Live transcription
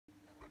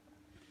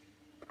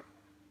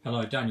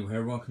Hello, Daniel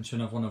here. Welcome to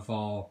another one of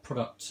our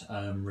product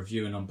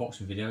review and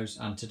unboxing videos.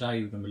 And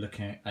today we're going to be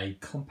looking at a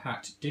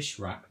compact dish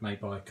rack made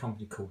by a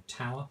company called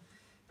Tower.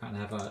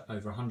 Apparently they have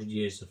over 100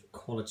 years of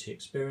quality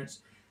experience.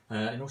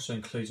 It also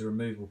includes a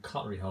removable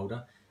cutlery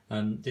holder.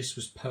 This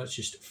was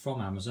purchased from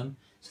Amazon.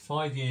 It's a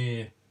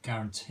 5-year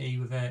guarantee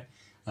with it.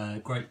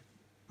 Great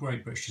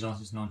British design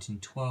since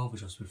 1912,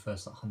 which also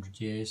refers to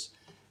 100 years.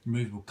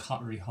 Removable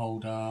cutlery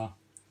holder,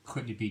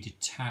 quickly be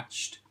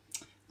detached.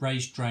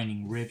 Raised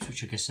draining ribs,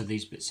 which I guess are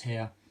these bits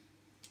here.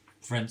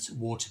 Prevents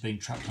water being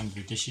trapped under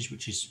the dishes,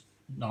 which is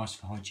nice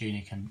for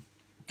hygienic and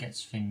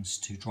gets things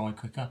to dry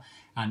quicker.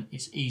 And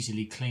it's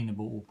easily cleanable,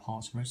 all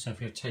parts of it. So if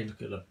you take a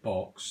look at the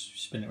box,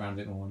 spin it around a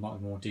bit more, it might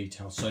be more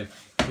detail. So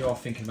if you are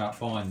thinking about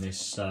buying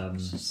this,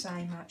 it's the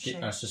same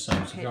actually. That's the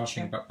same. So if you are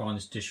thinking about buying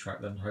this dish rack,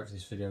 then hopefully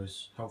this video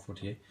is helpful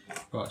to you.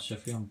 Right, so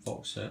if you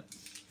unbox it,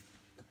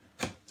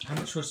 how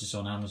much was this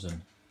on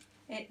Amazon?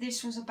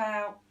 This was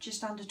about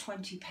just under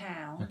 £20,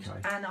 okay.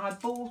 And I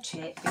bought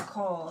it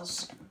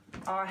because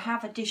I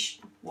have a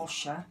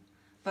dishwasher,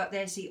 but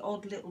there's the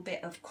odd little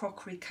bit of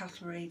crockery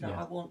cutlery that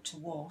I want to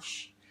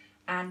wash,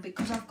 and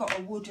because I've got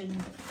a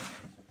wooden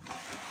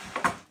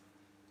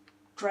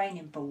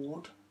draining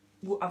board,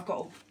 I've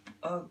got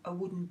a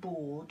wooden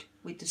board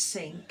with the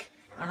sink,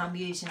 and I'm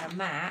using a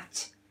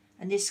mat,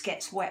 and this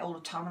gets wet all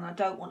the time, and I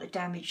don't want to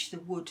damage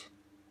the wood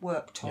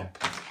worktop.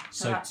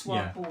 So that's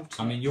why I bought it.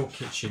 I mean, your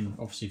kitchen,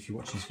 obviously if you're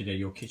watching this video,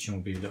 your kitchen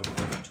will be a little bit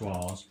different to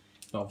ours,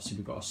 but obviously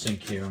we've got a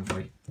sink here, haven't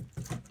we?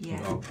 Yeah.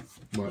 We've got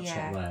a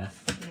worktop there.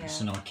 Yeah.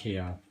 It's an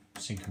IKEA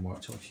sink and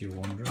worktop if you were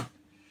wondering.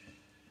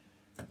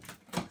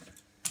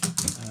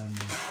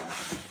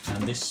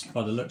 And this,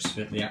 by the looks of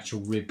it, the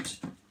actual ribbed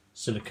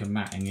silicone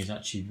matting is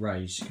actually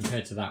raised.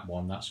 Compared to that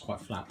one, that's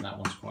quite flat, that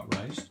one's quite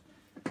raised.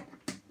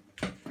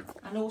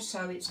 And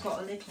also it's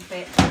got a little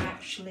bit that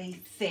actually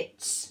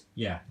fits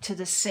to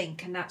the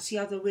sink, and that's the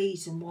other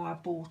reason why I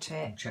bought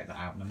it. I'll check that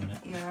out in a minute.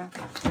 Yeah,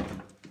 but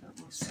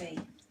we'll see.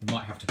 You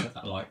might have to put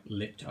that like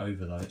lipped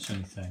over though, it's the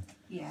only thing.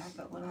 Yeah,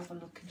 but we'll have a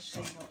look and see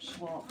what's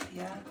what,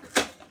 yeah?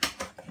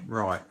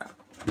 Right,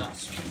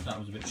 that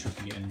was a bit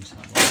tricky getting into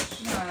that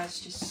box. No, it's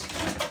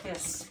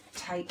just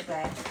tape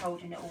there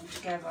holding it all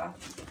together.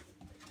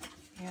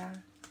 Yeah.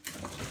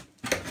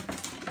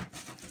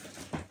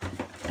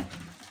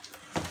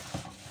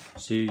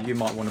 So you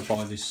might want to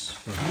buy this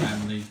for a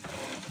family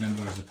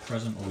member as a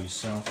present or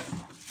yourself.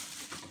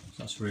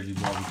 So that's really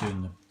why we're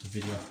doing the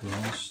video, to be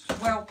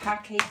honest. Well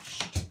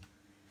packaged.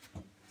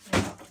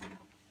 Yeah.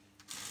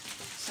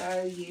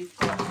 So you've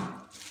got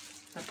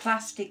the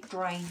plastic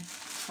drain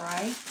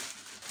tray.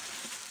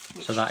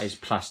 So that is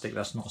plastic,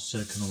 that's not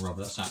silicone or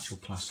rubber, that's actual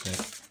plastic.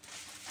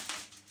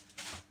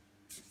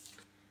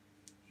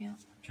 Yeah.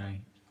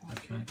 Okay,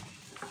 okay.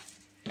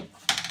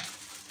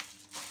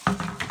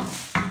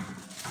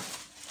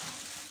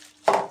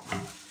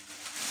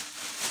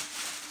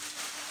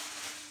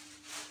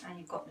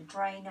 You've got the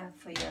drainer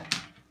for your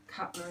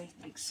cutlery,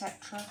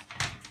 etc.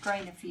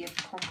 Drainer for your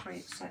crockery,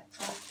 etc.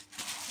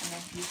 And then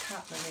for your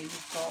cutlery,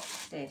 you've got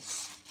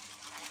this.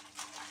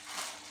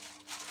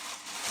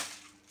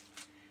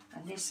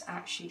 And this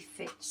actually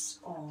fits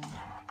on,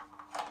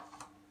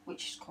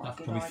 which is quite a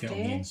good idea. That'll probably fit on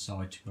the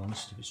inside, to be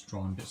honest, if it's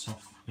drying bits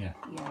off. Yeah.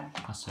 Yeah.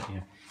 That's it,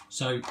 yeah.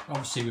 So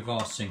obviously with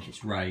our sink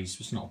it's raised,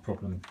 it's not a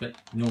problem. But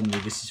normally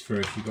this is for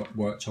if you've got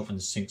worktop and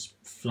the sink's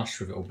flush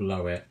with it or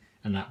below it,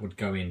 and that would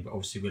go in, but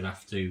obviously we'll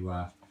have to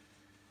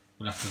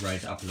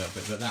raise it up a little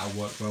bit, but that'll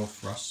work well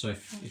for us. So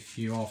if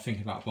you are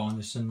thinking about buying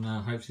this, and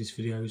hopefully this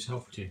video is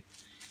helpful to you.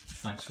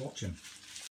 Thanks for watching.